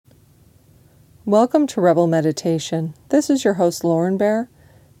Welcome to Rebel Meditation. This is your host, Lauren Bear.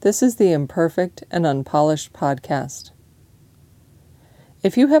 This is the Imperfect and Unpolished podcast.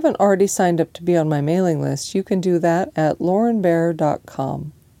 If you haven't already signed up to be on my mailing list, you can do that at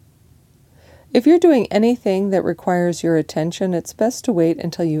laurenbear.com. If you're doing anything that requires your attention, it's best to wait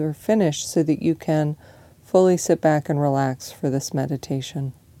until you are finished so that you can fully sit back and relax for this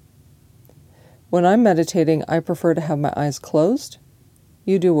meditation. When I'm meditating, I prefer to have my eyes closed.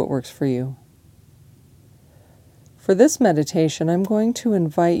 You do what works for you. For this meditation, I'm going to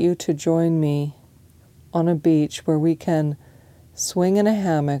invite you to join me on a beach where we can swing in a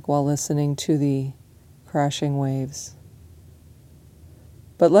hammock while listening to the crashing waves.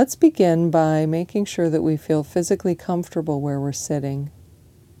 But let's begin by making sure that we feel physically comfortable where we're sitting.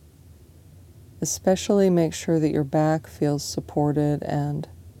 Especially make sure that your back feels supported and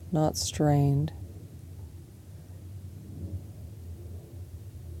not strained.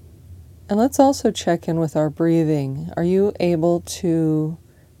 And let's also check in with our breathing. Are you able to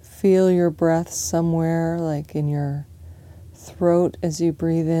feel your breath somewhere, like in your throat as you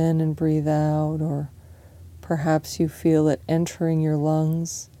breathe in and breathe out, or perhaps you feel it entering your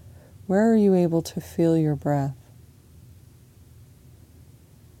lungs? Where are you able to feel your breath?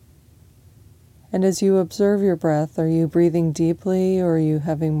 And as you observe your breath, are you breathing deeply or are you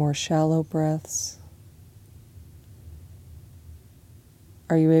having more shallow breaths?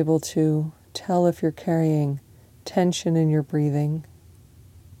 Are you able to tell if you're carrying tension in your breathing?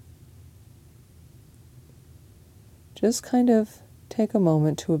 Just kind of take a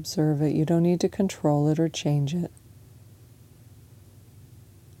moment to observe it. You don't need to control it or change it.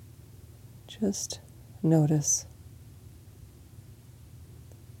 Just notice.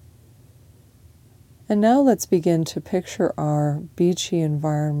 And now let's begin to picture our beachy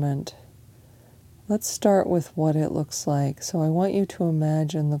environment. Let's start with what it looks like. So I want you to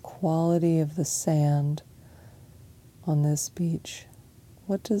imagine the quality of the sand on this beach.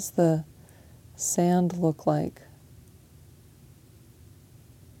 What does the sand look like?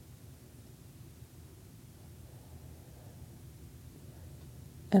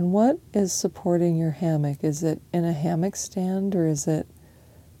 And what is supporting your hammock? Is it in a hammock stand or is it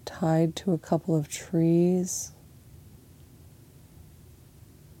tied to a couple of trees?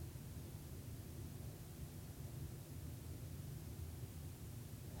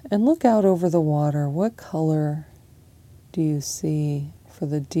 And look out over the water. What color do you see for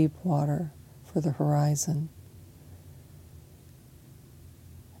the deep water, for the horizon?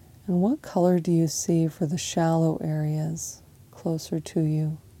 And what color do you see for the shallow areas closer to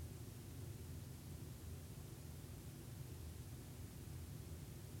you?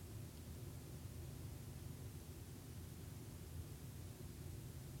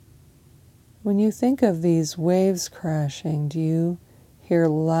 When you think of these waves crashing, do you hear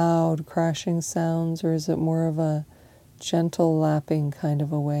loud crashing sounds, or is it more of a gentle lapping kind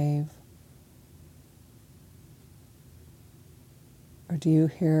of a wave? Or do you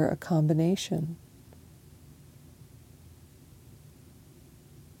hear a combination?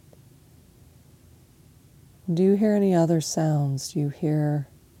 Do you hear any other sounds? Do you hear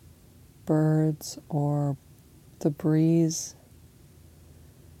birds or the breeze?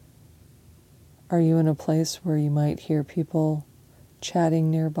 Are you in a place where you might hear people chatting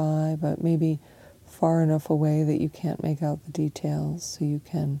nearby, but maybe far enough away that you can't make out the details, so you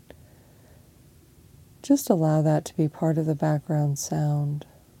can just allow that to be part of the background sound?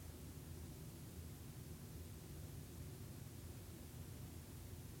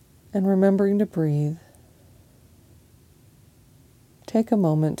 And remembering to breathe, take a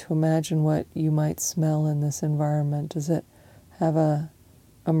moment to imagine what you might smell in this environment. Does it have a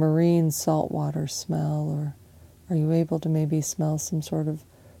marine saltwater smell, or are you able to maybe smell some sort of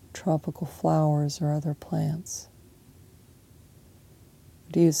tropical flowers or other plants?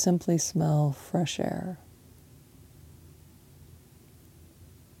 Or do you simply smell fresh air?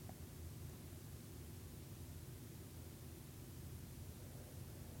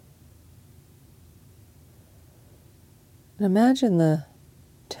 And imagine the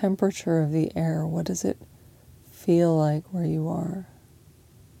temperature of the air. What does it feel like where you are?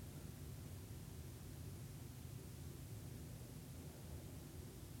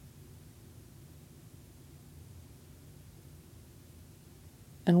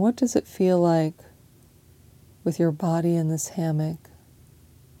 And what does it feel like with your body in this hammock?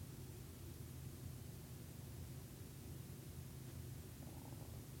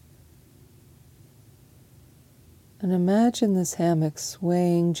 And imagine this hammock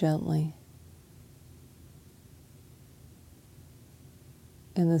swaying gently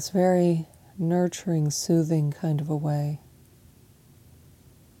in this very nurturing, soothing kind of a way.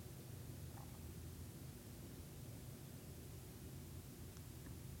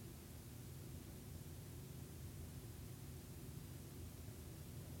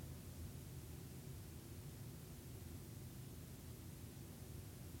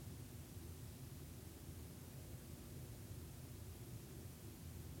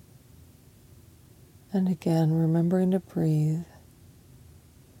 And again, remembering to breathe,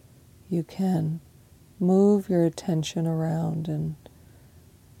 you can move your attention around and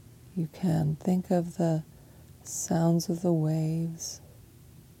you can think of the sounds of the waves.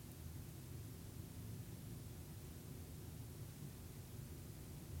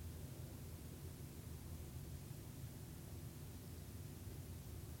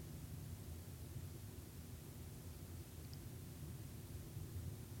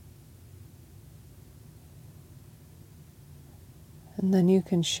 And then you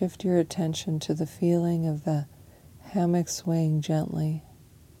can shift your attention to the feeling of the hammock swaying gently.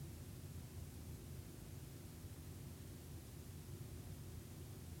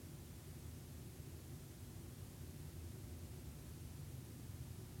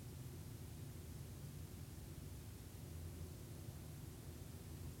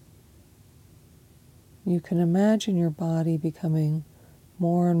 You can imagine your body becoming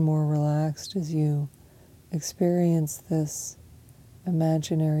more and more relaxed as you experience this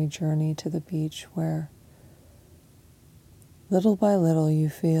imaginary journey to the beach, where little by little you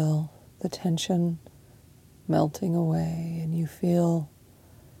feel the tension melting away and you feel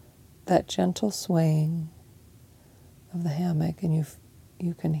that gentle swaying of the hammock, and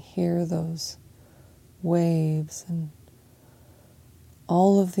you can hear those waves, and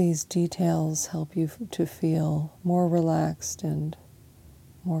all of these details help you to feel more relaxed and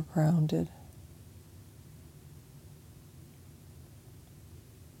more grounded.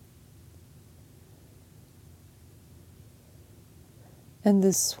 And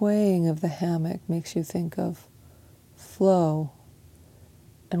this swaying of the hammock makes you think of flow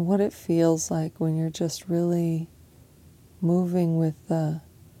and what it feels like when you're just really moving with the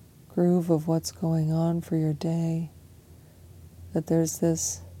groove of what's going on for your day. That there's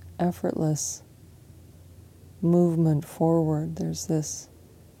this effortless movement forward. There's this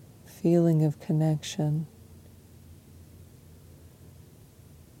feeling of connection.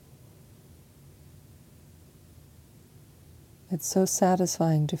 It's so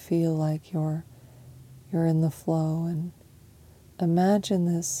satisfying to feel like you're in the flow, and imagine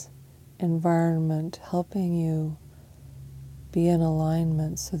this environment helping you be in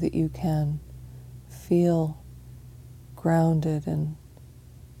alignment so that you can feel grounded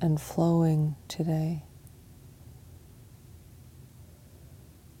and flowing today.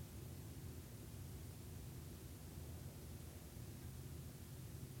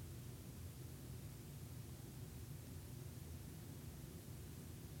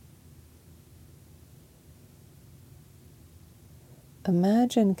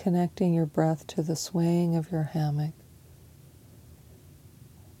 Imagine connecting your breath to the swaying of your hammock.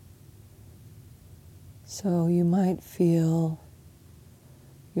 So you might feel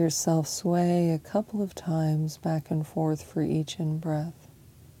yourself sway a couple of times back and forth for each in-breath.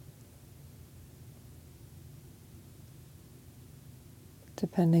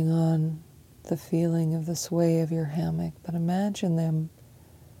 Depending on the feeling of the sway of your hammock, but imagine them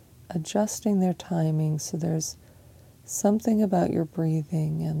adjusting their timing so there's something about your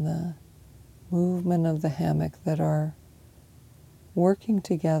breathing and the movement of the hammock that are working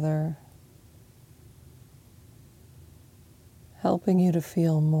together, helping you to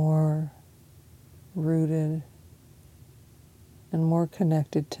feel more rooted and more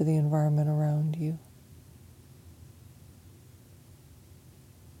connected to the environment around you.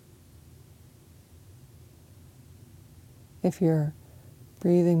 If you're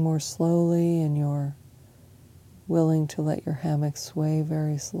breathing more slowly and you're willing to let your hammock sway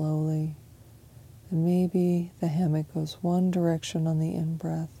very slowly, then maybe the hammock goes one direction on the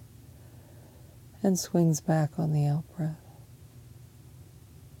in-breath and swings back on the out-breath,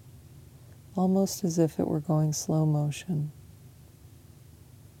 almost as if it were going slow motion.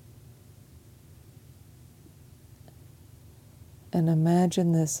 And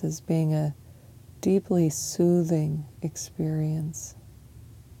imagine this as being a deeply soothing experience,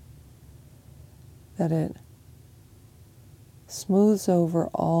 that it smooths over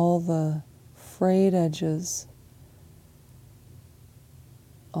all the frayed edges,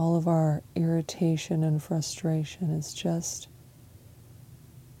 all of our irritation and frustration is just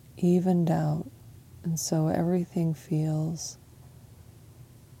evened out, and so everything feels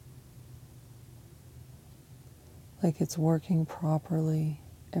like it's working properly.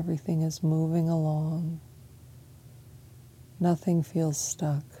 Everything is moving along. Nothing feels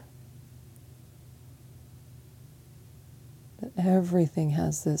stuck. That everything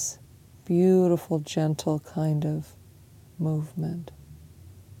has this beautiful, gentle kind of movement.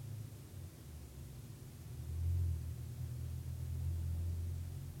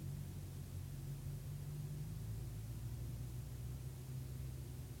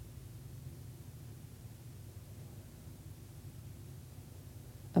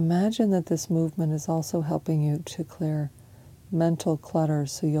 Imagine that this movement is also helping you to clear mental clutter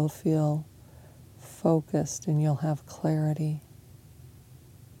so you'll feel focused and you'll have clarity.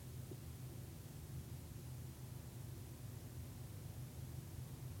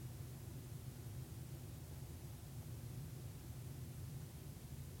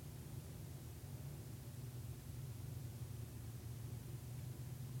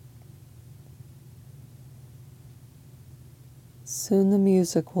 Soon the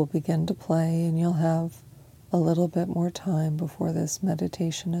music will begin to play and you'll have a little bit more time before this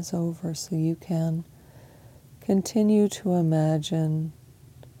meditation is over, so you can continue to imagine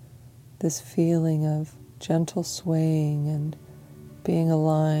this feeling of gentle swaying and being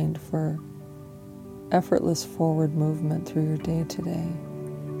aligned for effortless forward movement through your day today.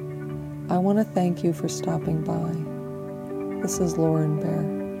 I want to thank you for stopping by. This is Lauren Bear.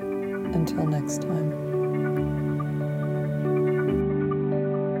 Until next time.